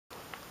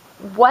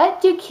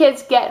What do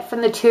kids get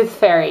from the Tooth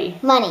Fairy?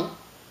 Money.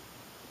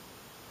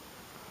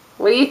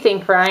 What do you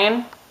think,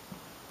 Ryan?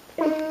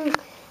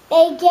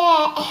 They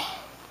get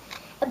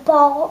a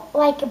ball,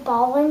 like a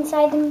ball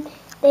inside them.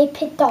 They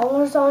put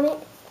dollars on it.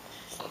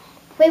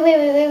 Wait.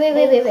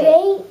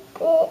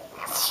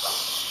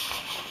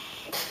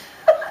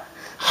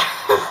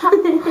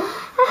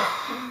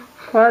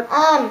 What?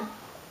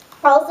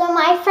 Also,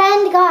 my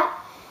friend got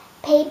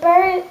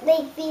paper,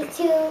 like these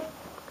two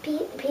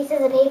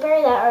pieces of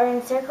paper that are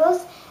in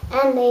circles,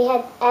 and they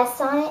had S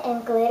on it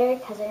and glitter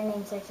because their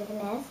name starts with an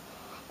S.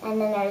 And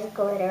then there's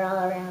glitter all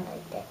around,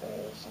 like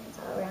decorations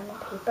all around the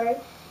paper.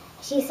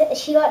 She said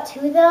she got 2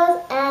 of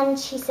those, and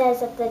she says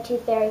that the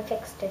Tooth Fairy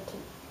fixed her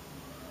teeth.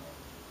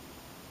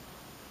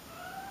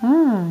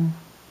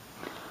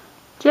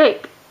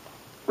 Jake,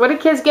 what do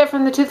kids get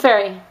from the Tooth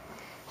Fairy?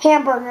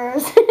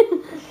 Hamburgers.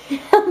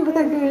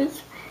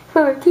 Hamburgers.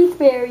 Or Tooth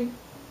Fairy.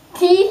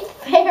 Teeth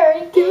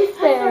Fairy. Tooth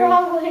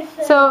Fairy.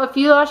 So if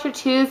you lost your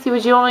tooth,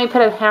 would you want me to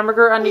put a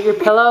hamburger under your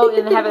pillow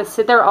and have it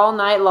sit there all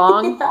night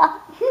long?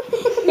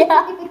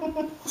 Yeah.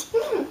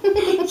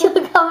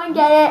 She'll come and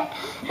get it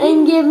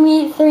and give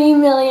me $3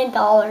 million.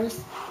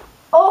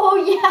 Oh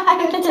yeah,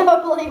 I would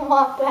totally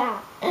want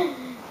that.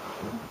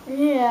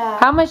 Yeah.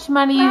 How much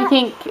money do you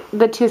think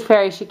the Tooth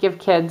Fairy should give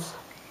kids?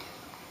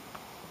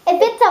 If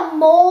it's a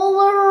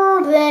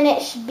molar, then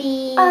it should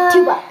be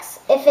 $2.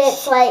 If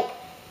it's like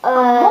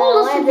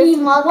molar one should of the be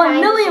small $1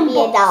 kinds, million it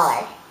should be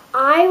 $1.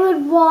 I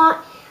would want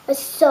a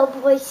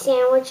Subway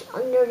sandwich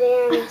under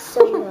there and a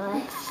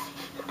soda.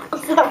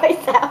 Subway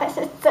sandwich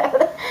and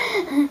soda.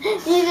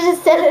 You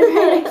just set it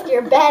right next to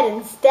your bed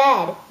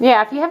instead.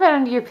 Yeah, if you have it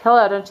under your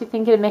pillow, don't you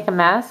think it'd make a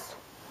mess?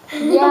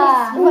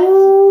 Yeah.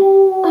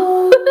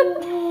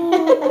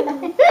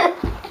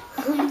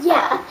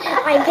 Yeah.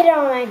 I get it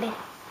on my bed.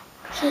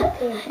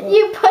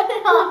 You put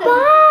it on.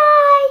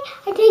 Bye.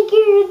 I take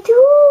your tooth.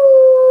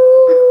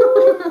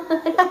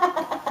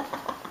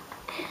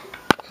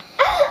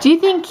 Do you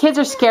think kids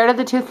are scared of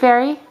the Tooth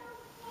Fairy?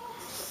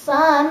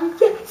 Someone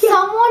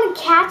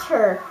catch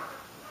her.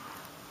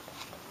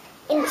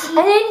 And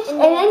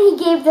then he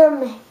gave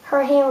them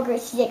her hamburger.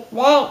 She's like,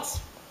 thanks.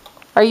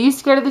 Are you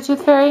scared of the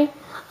Tooth Fairy?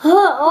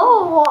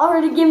 Oh, I want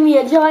her to give me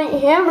a giant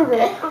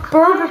hamburger.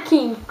 Burger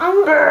King.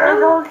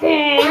 Burger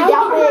King.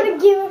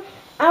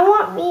 I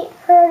want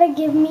her to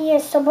give me a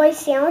Subway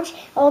sandwich.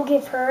 I'll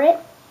give her it.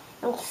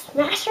 I'll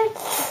smash her.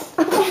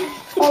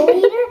 I'll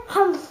eat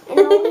her. And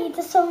I'll eat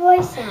the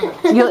Subway sandwich.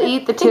 You'll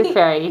eat the Tooth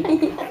Fairy. Are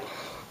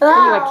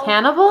you a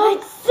cannibal?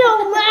 I'm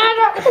so mad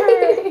at her.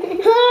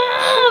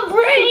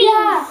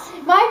 Yeah,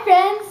 my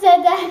friend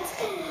said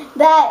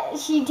that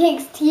she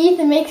takes teeth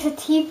and makes a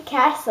teeth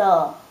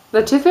castle.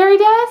 The Tooth Fairy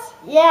does?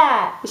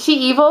 Yeah. Is she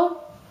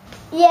evil?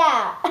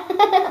 Yeah.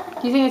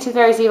 Do you think the Tooth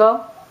Fairy's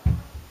evil?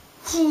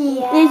 She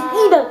is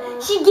evil.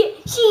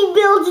 She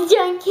builds a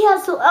giant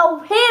castle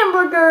of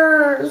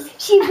hamburgers.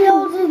 She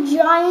builds a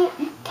giant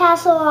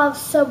castle of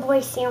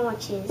Subway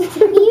sandwiches.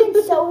 Even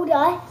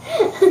soda.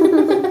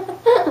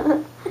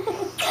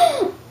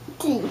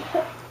 Teeth.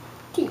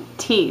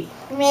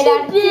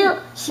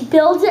 She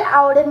builds it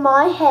out in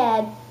my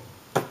head.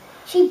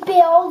 She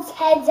builds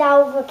heads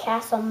out of a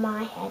castle in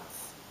my head.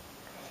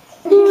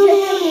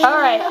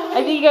 Alright,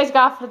 I think you guys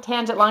got off the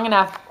tangent long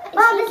enough.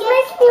 Mom, this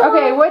makes me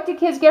Okay, what do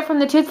kids get from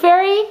the Tooth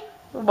Fairy?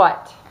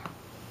 What?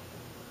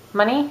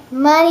 Money?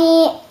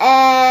 Money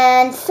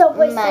and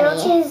Subway money.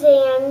 sandwiches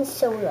and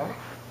soda.